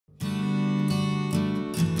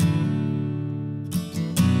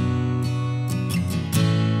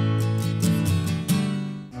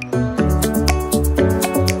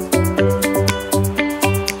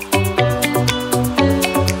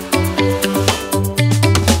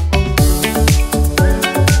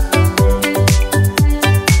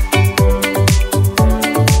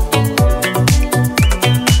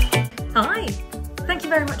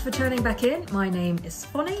back in. My name is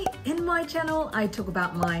Bonnie. In my channel, I talk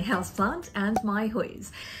about my houseplant and my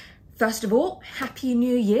Hoyas. First of all, Happy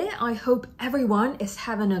New Year. I hope everyone is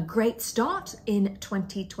having a great start in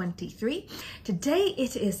 2023. Today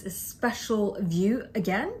it is a special view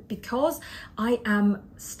again because I am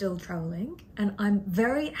still traveling and I'm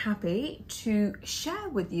very happy to share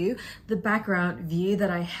with you the background view that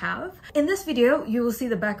I have. In this video, you will see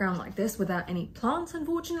the background like this without any plants,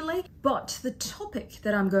 unfortunately, but the topic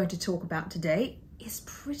that I'm going to talk about today is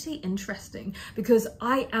pretty interesting because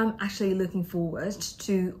I am actually looking forward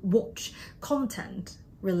to watch content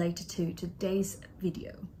related to today's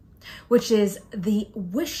video, which is the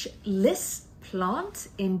wish list plant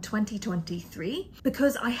in 2023,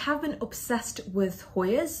 because I have been obsessed with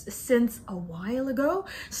Hoyas since a while ago.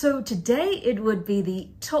 So today it would be the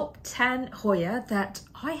top 10 Hoya that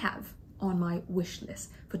I have on my wish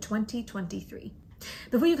list for 2023.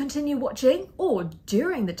 Before you continue watching, or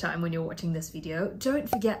during the time when you're watching this video, don't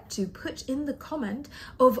forget to put in the comment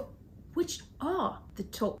of which are the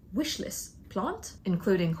top wishlist plant,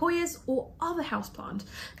 including Hoyas or other houseplant,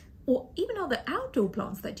 or even other outdoor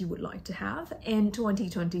plants that you would like to have in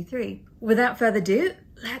 2023. Without further ado,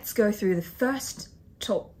 let's go through the first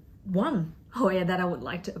top 1 Hoya that I would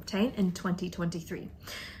like to obtain in 2023.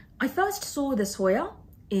 I first saw this Hoya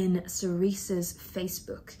in Ceresa's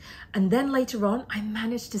Facebook, and then later on I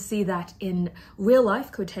managed to see that in real life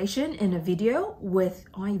quotation in a video with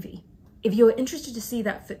Ivy. If you're interested to see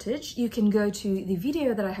that footage, you can go to the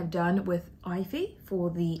video that I have done with Ivy for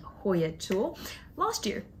the Hoya tour last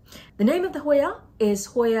year. The name of the Hoya is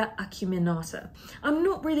Hoya Acuminata. I'm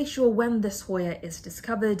not really sure when this Hoya is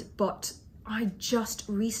discovered, but I just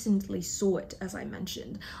recently saw it, as I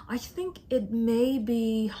mentioned. I think it may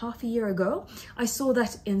be half a year ago. I saw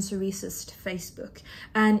that in Ceresa's Facebook,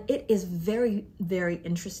 and it is very, very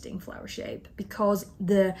interesting flower shape because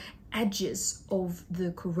the edges of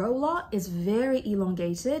the corolla is very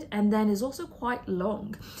elongated and then is also quite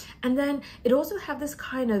long. And then it also have this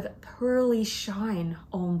kind of pearly shine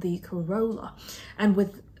on the corolla. And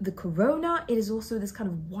with the corona, it is also this kind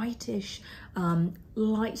of whitish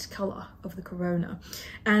light color of the corona.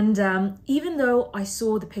 And even though I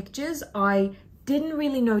saw the pictures, I didn't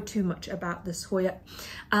really know too much about this Hoya.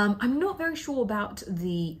 I'm not very sure about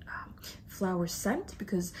the flower scent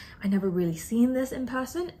because I never really seen this in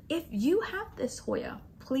person. If you have this Hoya,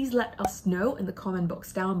 please let us know in the comment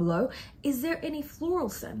box down below. Is there any floral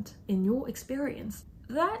scent in your experience?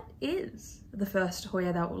 That is the first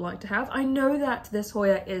Hoya that I would like to have. I know that this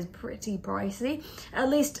Hoya is pretty pricey. At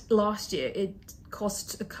least last year it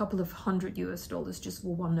cost a couple of $100 US just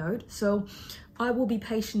for one node. So I will be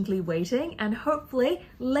patiently waiting, and hopefully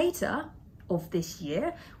later of this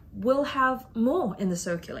year we'll have more in the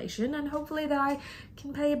circulation, and hopefully that I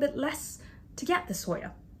can pay a bit less to get this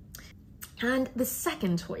Hoya. And the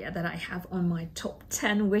second Hoya that I have on my top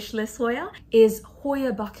 10 wishlist Hoya is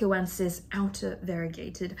Hoya Bakoensis Outer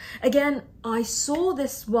Variegated. Again, I saw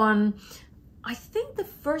this one, I think the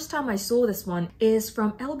first time I saw this one is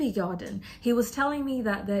from LB Garden. He was telling me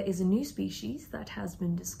that there is a new species that has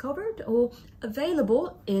been discovered or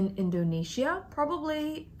available in Indonesia,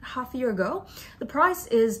 probably half a year ago. The price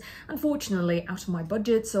is unfortunately out of my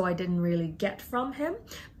budget, so I didn't really get from him.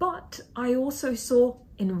 But I also saw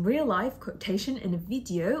in real life quotation in a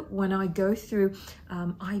video when I go through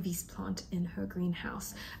Ivy's plant in her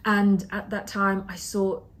greenhouse. And at that time I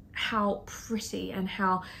saw how pretty and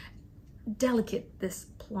how delicate this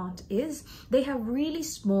plant is. They have really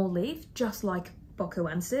small leaves, just like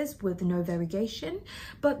Bakoensis, with no variegation.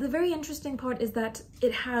 But the very interesting part is that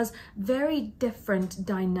it has very different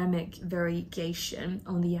dynamic variegation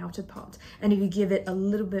on the outer part. And if you give it a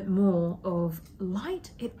little bit more of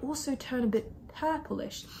light, it also turns a bit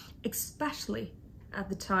purplish, especially at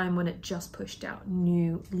the time when it just pushed out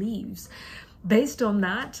new leaves. Based on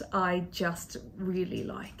that, I just really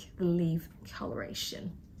like the leaf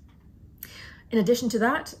coloration. In addition to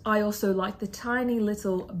that, I also like the tiny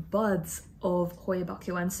little buds of Hoya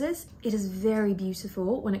Bakoensis. It is very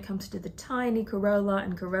beautiful when it comes to the tiny corolla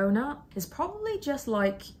and corona. It's probably just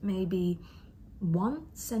like maybe 1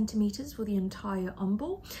 centimeter for the entire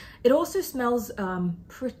umbel. It also smells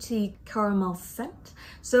pretty caramel scent,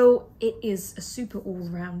 so it is a super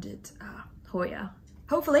all-rounded Hoya.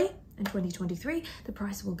 Hopefully in 2023 the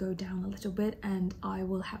price will go down a little bit and I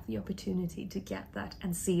will have the opportunity to get that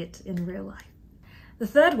and see it in real life. The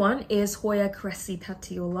third one is Hoya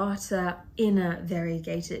Crassipetiolata Inner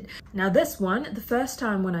Variegated. Now this one, the first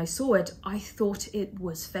time when I saw it, I thought it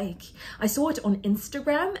was fake. I saw it on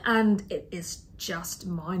Instagram and it is just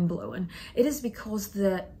mind-blowing. It is because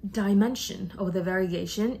the dimension of the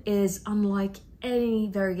variegation is unlike any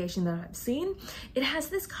variegation that I've seen. It has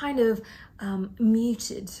this kind of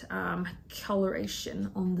muted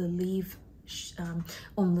coloration on the leaf.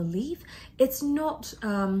 It's not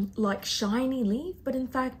like shiny leaf, but in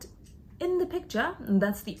fact in the picture, and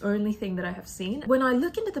that's the only thing that I have seen, when I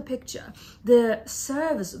look into the picture, the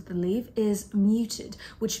surface of the leaf is muted,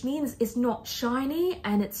 which means it's not shiny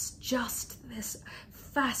and it's just this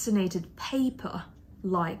fascinated paper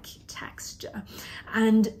like texture.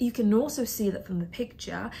 And you can also see that from the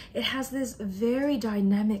picture, it has this very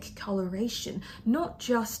dynamic coloration, not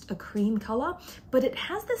just a cream color, but it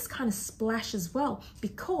has this kind of splash as well,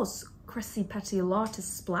 because Crassipetiolata's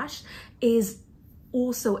splash is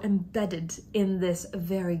also embedded in this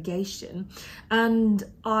variegation. And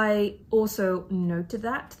I also noted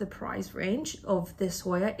that the price range of this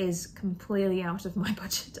Hoya is completely out of my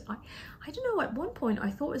budget. I don't know, at one point I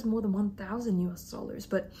thought it was more than 1,000 US dollars,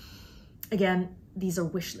 but again, these are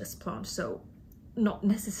wish list plants, so not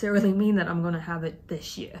necessarily mean that I'm gonna have it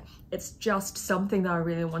this year. It's just something that I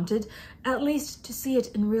really wanted, at least to see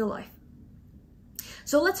it in real life.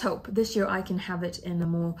 So let's hope this year I can have it in a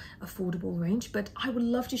more affordable range, but I would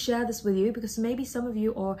love to share this with you because maybe some of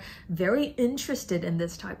you are very interested in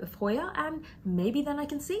this type of Hoya, and maybe then I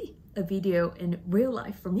can see a video in real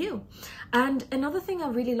life from you. And another thing I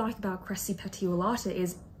really like about Crassipetiolata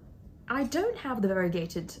is I don't have the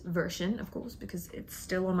variegated version, of course, because it's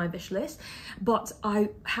still on my wish list, but I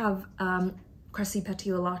have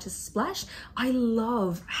Crassipetiolata's splash. I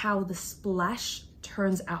love how the splash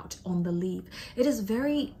turns out on the leaf. It is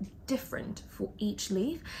very different for each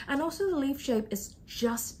leaf, and also the leaf shape is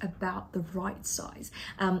just about the right size.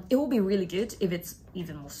 It will be really good if it's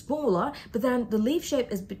even more smaller, but then the leaf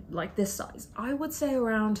shape is like this size. I would say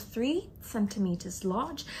around 3 centimeters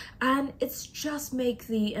large, and it's just make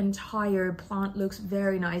the entire plant looks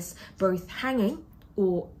very nice, both hanging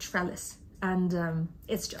or trellis. And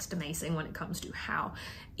it's just amazing when it comes to how,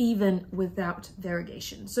 even without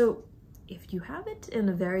variegation. So if you have it in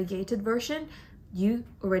a variegated version, you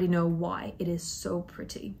already know why it is so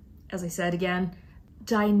pretty. As I said again,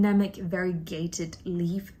 dynamic variegated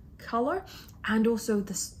leaf color, and also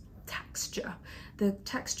this texture. The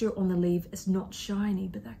texture on the leaf is not shiny,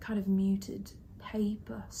 but that kind of muted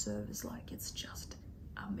paper surface, like it's just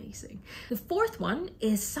amazing. The fourth one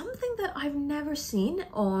is something that I've never seen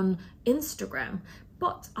on Instagram,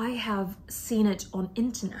 but I have seen it on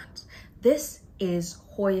internet. This is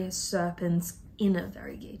Hoya Serpens inner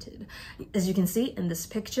variegated. As you can see in this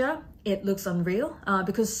picture, it looks unreal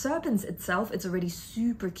because Serpens itself, it's already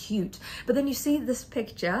super cute. But then you see this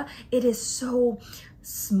picture, it is so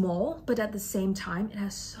small, but at the same time, it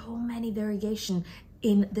has so many variegation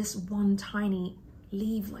in this one tiny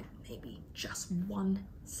leaf, like maybe just 1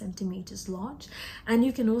 centimeters large. And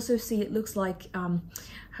you can also see it looks like, how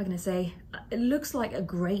can I say, it looks like a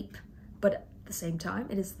grape, but at the same time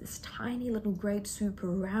it is this tiny little grape, super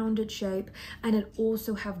rounded shape, and it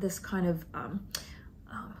also have this kind of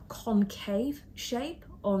concave shape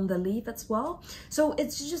on the leaf as well. So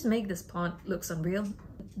it's just make this plant looks unreal.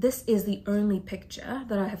 This is the only picture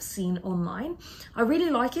that I have seen online. I really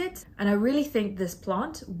like it, and I really think this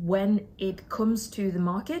plant, when it comes to the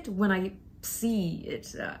market, when I see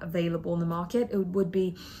it available in the market, it would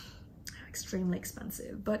be extremely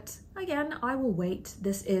expensive. But again, I will wait.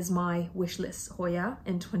 This is my wish list Hoya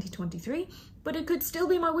in 2023, but it could still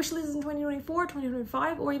be my wish list in 2024,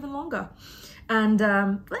 2025, or even longer. And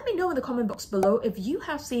let me know in the comment box below if you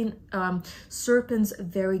have seen Serpens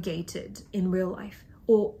variegated in real life,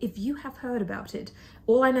 or if you have heard about it.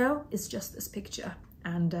 All I know is just this picture,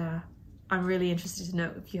 and I'm really interested to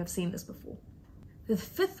know if you have seen this before. The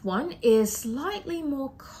fifth one is slightly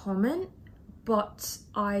more common, but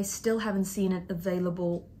I still haven't seen it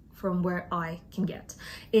available from where I can get.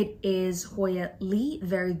 It is Hoya Lyi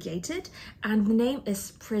variegated, and the name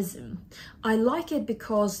is Prism. I like it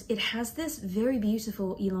because it has this very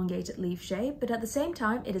beautiful elongated leaf shape, but at the same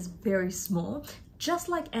time it is very small, just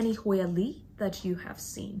like any Hoya Lyi that you have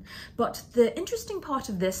seen. But the interesting part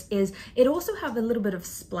of this is it also have a little bit of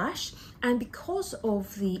splash, and because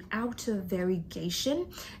of the outer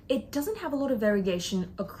variegation, it doesn't have a lot of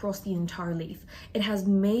variegation across the entire leaf. It has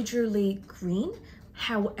majorly green.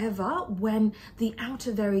 However, when the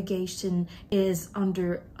outer variegation is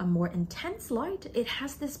under a more intense light, it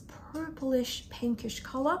has this purplish pinkish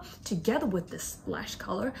color together with this splash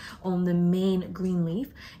color on the main green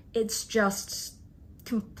leaf. It's just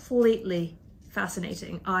completely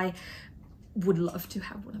fascinating. I would love to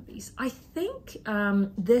have one of these. I think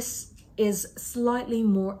this is slightly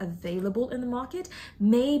more available in the market,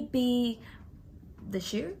 maybe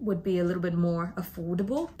this year would be a little bit more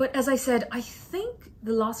affordable. But as I said, I think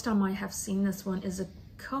the last time I have seen this one is a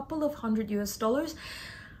couple of $100 US.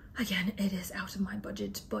 Again, it is out of my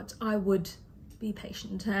budget, but I would be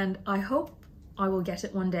patient, and I hope I will get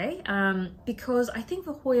it one day, because I think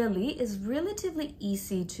the Hoya Lyi is relatively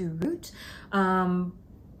easy to root.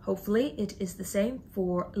 Hopefully it is the same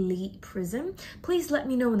for Lyi Prism. Please let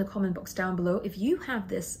me know in the comment box down below if you have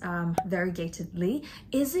this variegated Lyi.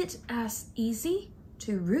 Is it as easy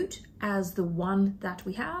to root as the one that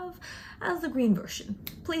we have, as the green version?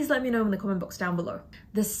 Please let me know in the comment box down below.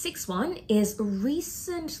 The sixth one is a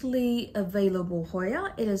recently available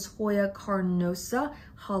Hoya. It is Hoya Carnosa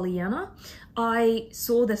Holliana. I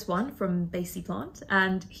saw this one from Boycei plant,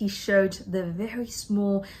 and he showed the very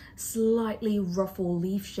small, slightly ruffled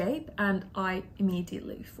leaf shape, and I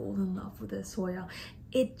immediately fall in love with this Hoya.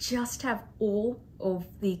 It just have all of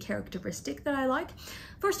the characteristic that I like.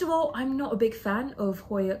 First of all, I'm not a big fan of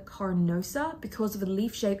Hoya Carnosa because the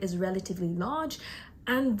leaf shape is relatively large,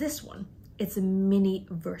 and this one, it's a mini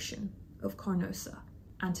version of Carnosa,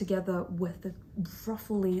 and together with the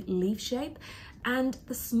ruffly leaf shape and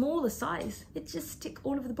the smaller size, it just tick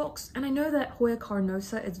all over the box. And I know that Hoya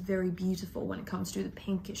Carnosa is very beautiful when it comes to the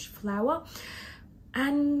pinkish flower,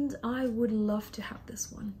 and I would love to have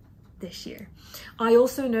this one this year. I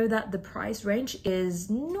also know that the price range is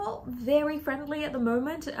not very friendly at the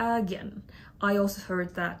moment. Again, I also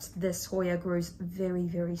heard that this Hoya grows very,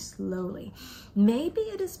 very slowly. Maybe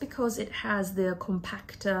it is because it has the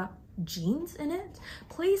compactor genes in it.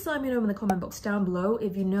 Please let me know in the comment box down below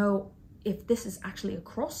if you know if this is actually a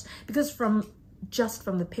cross, because just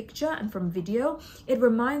from the picture and from video, it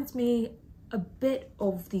reminds me a bit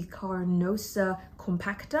of the Carnosa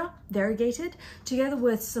compacta variegated, together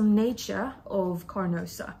with some nature of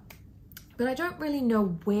Carnosa. But I don't really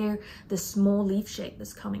know where the small leaf shape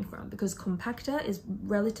is coming from, because compacta is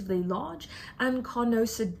relatively large and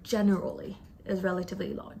Carnosa generally is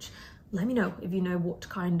relatively large. Let me know if you know what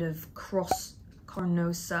kind of cross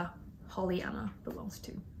Carnosa Holliana belongs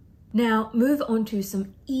to. Now move on to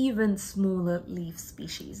some even smaller leaf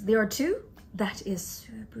species. There are two that is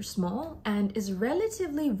super small and is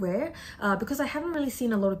relatively rare, because I haven't really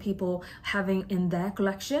seen a lot of people having in their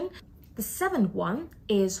collection. The seventh one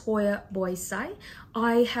is Hoya Boycei.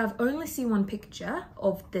 I have only seen one picture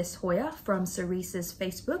of this Hoya from Cerese's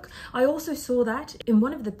Facebook. I also saw that in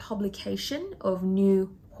one of the publication of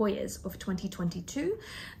new Hoyas of 2022.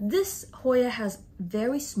 This Hoya has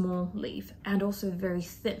very small leaf and also very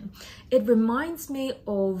thin. It reminds me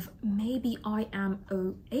of maybe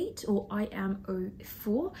IM08 or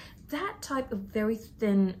IM04, that type of very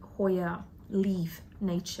thin Hoya leaf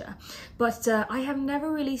nature. But I have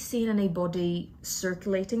never really seen anybody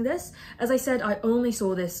circulating this. As I said, I only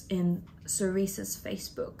saw this in Cerese's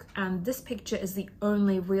Facebook, and this picture is the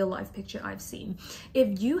only real life picture I've seen.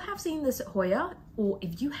 If you have seen this Hoya, or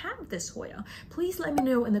if you have this Hoya, please let me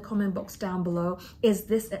know in the comment box down below. Is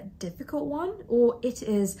this a difficult one, or it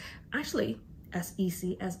is actually as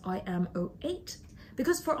easy as IM08?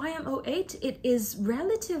 Because for IM08, it is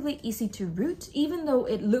relatively easy to root, even though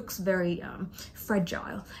it looks very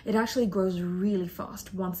fragile. It actually grows really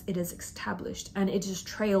fast once it is established, and it just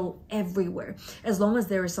trails everywhere. As long as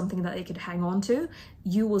there is something that it could hang on to,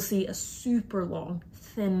 you will see a super long,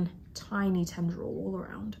 thin, tiny tendril all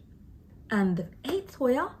around. And the eighth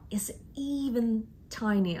Hoya is even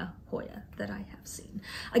tinier Hoya that I have seen.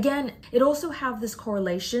 Again, it also have this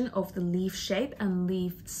correlation of the leaf shape and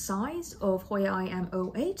leaf size of Hoya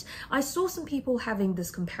IM08. I saw some people having this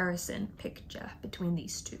comparison picture between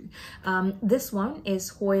these two. This one is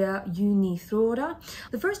Hoya Uniflora.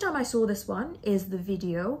 The first time I saw this one is the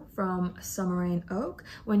video from Summer Oak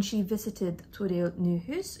when she visited Toril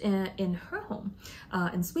Nyhus in her home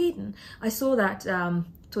in Sweden. I saw that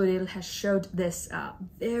Toril has showed this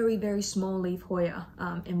very, very small leaf Hoya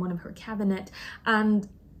in one of her cabinet, and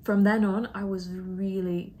from then on I was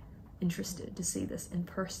really interested to see this in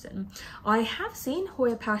person. I have seen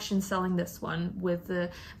Hoya Passion selling this one with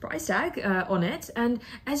the price tag on it, and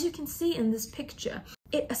as you can see in this picture,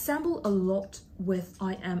 it assembled a lot with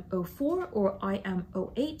IM04 or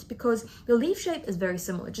IM08 because the leaf shape is very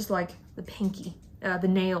similar, just like the pinky, the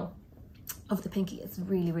nail of the pinky. It's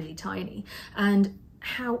really, really tiny, and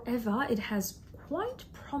however, it has quite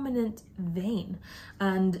prominent vein,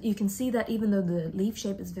 and you can see that even though the leaf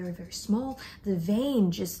shape is very, very small, the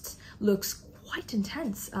vein just looks quite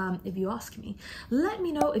intense, if you ask me. Let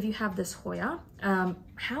me know if you have this Hoya.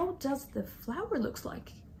 How does the flower looks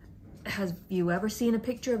like? Have you ever seen a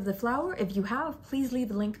picture of the flower? If you have, please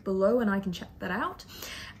leave a link below and I can check that out.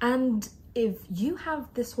 And if you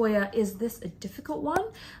have this Hoya, is this a difficult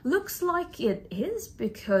one? Looks like it is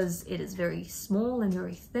because it is very small and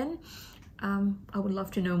very thin. I would love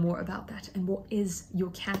to know more about that, and what is your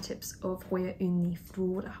care tips of Hoya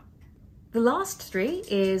Uniflora. The last three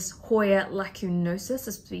is Hoya Lacunosa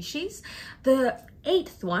subspecies. The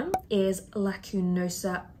 8th one is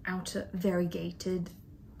Lacunosa outer variegated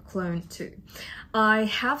clone 2. I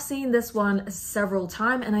have seen this one several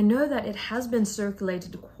times, and I know that it has been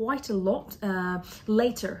circulated quite a lot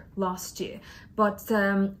later last year, but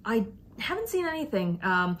I haven't seen anything.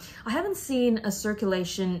 I haven't seen a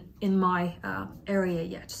circulation in my area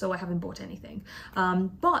yet, so I haven't bought anything.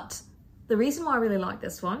 But the reason why I really like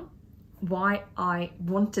this one, why I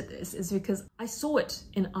wanted this, is because I saw it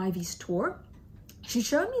in Ivy's tour. She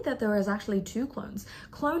showed me that there is actually 2 clones.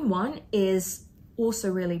 Clone 1 is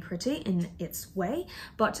also really pretty in its way,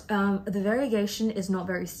 but the variegation is not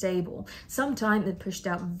very stable. Sometimes it pushed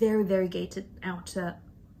out very variegated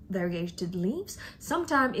leaves.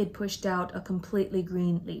 Sometimes it pushed out a completely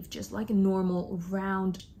green leaf, just like a normal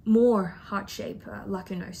round, more heart-shaped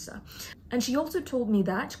Lacunosa. And she also told me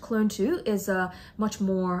that clone 2 is a much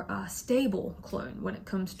more stable clone when it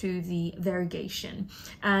comes to the variegation.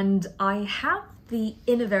 And I have the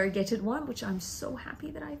inner variegated one, which I'm so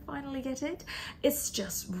happy that I finally get it. It's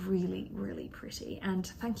just really, really pretty. And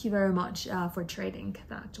thank you very much for trading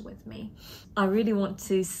that with me. I really want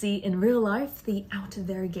to see in real life the outer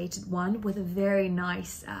variegated one with a very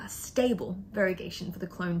nice, stable variegation for the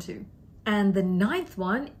clone 2. And the 9th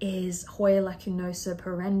one is Hoya Lacunosa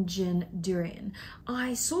Peragin Durian.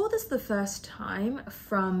 I saw this the first time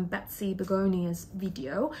from Betsy Begonia's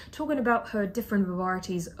video talking about her different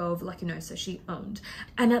varieties of Lacunosa she owned.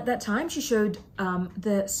 And at that time she showed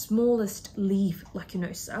the smallest leaf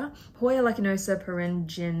Lacunosa, Hoya Lacunosa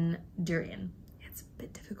Peragin Durian. It's a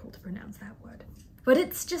bit difficult to pronounce that word. But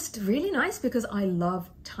it's just really nice because I love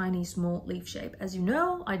tiny small leaf shape. As you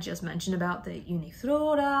know, I just mentioned about the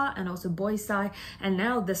Uniflora and also Boycei, and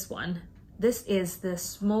now this one. This is the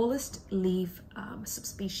smallest leaf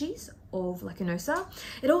subspecies of Lacunosa.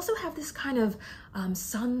 It also have this kind of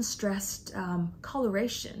sun-stressed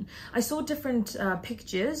coloration. I saw different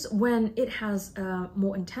pictures. When it has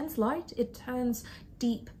more intense light, it turns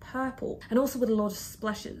deep purple, and also with a lot of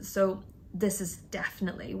splashes. So this is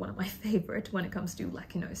definitely one of my favorite when it comes to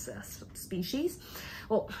Lacunosa species.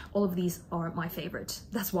 Well, all of these are my favorite.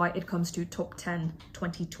 That's why it comes to top 10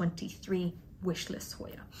 2023 wishlist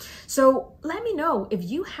Hoya. So let me know if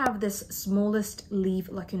you have this smallest leaf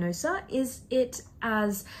Lacunosa. Is it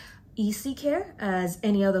as easy care as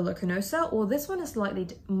any other Lacunosa, or this one is slightly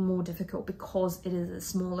more difficult because it is a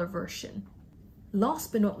smaller version?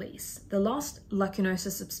 Last but not least, the last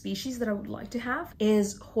Lacunosa subspecies that I would like to have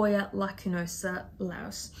is Hoya Lacunosa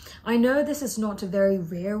Laos. I know this is not a very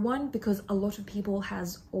rare one because a lot of people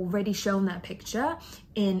has already shown that picture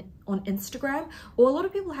on Instagram, or a lot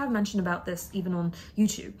of people have mentioned about this even on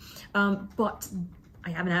YouTube, but I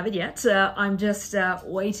haven't had it yet. I'm just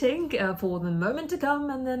waiting for the moment to come,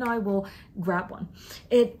 and then I will grab one.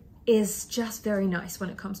 It is just very nice when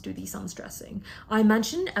it comes to the sun stressing. I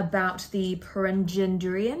mentioned about the Peragin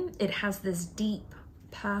Durian. It has this deep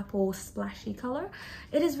purple splashy color.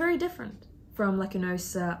 It is very different from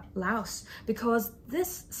Lacunosa Laos because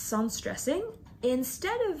this sun stressing,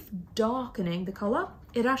 instead of darkening the color,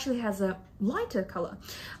 it actually has a lighter color.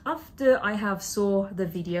 After I have saw the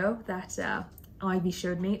video that Ivy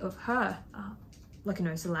showed me of her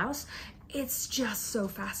Lacunosa Laos, it's just so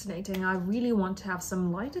fascinating. I really want to have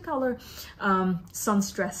some lighter color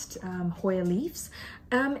sun-stressed Hoya leaves.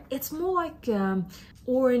 It's more like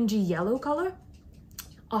orangey yellow color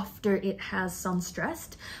after it has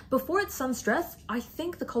sun-stressed. Before it's sun-stressed, I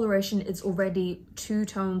think the coloration is already 2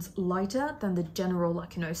 tones lighter than the general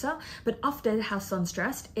Lacunosa, but after it has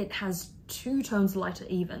sun-stressed, it has 2 tones lighter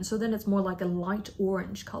even, so then it's more like a light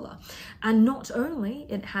orange color. And not only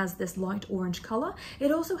it has this light orange color,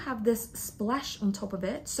 it also have this splash on top of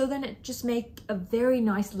it, so then it just make a very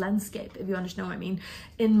nice landscape, if you understand what I mean.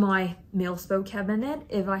 In my Milspo cabinet,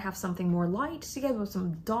 if I have something more light together with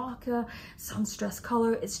some darker sun-stressed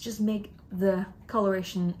color, it's just make the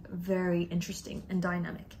coloration very interesting and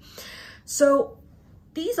dynamic. So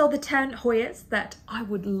these are the 10 Hoyas that I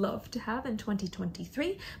would love to have in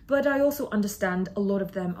 2023, but I also understand a lot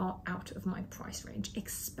of them are out of my price range,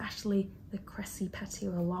 especially the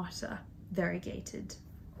Crassipetiolata variegated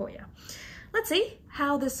Hoya. Let's see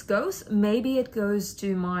how this goes. Maybe it goes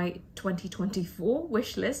to my 2024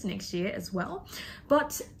 wish list next year as well,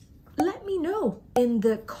 but let me know in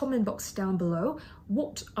the comment box down below,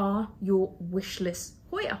 what are your wish list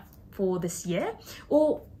Hoya for this year?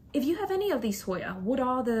 Or if you have any of these Hoya, what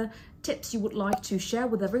are the tips you would like to share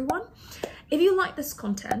with everyone? If you like this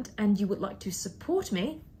content and you would like to support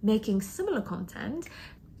me making similar content,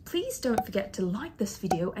 please don't forget to like this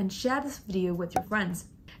video and share this video with your friends.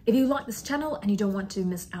 If you like this channel and you don't want to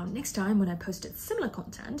miss out next time when I posted similar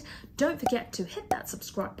content, don't forget to hit that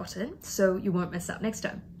subscribe button so you won't miss out next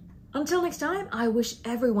time. Until next time, I wish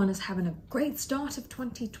everyone is having a great start of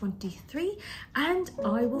 2023, and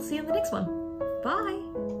I will see you in the next one. Bye!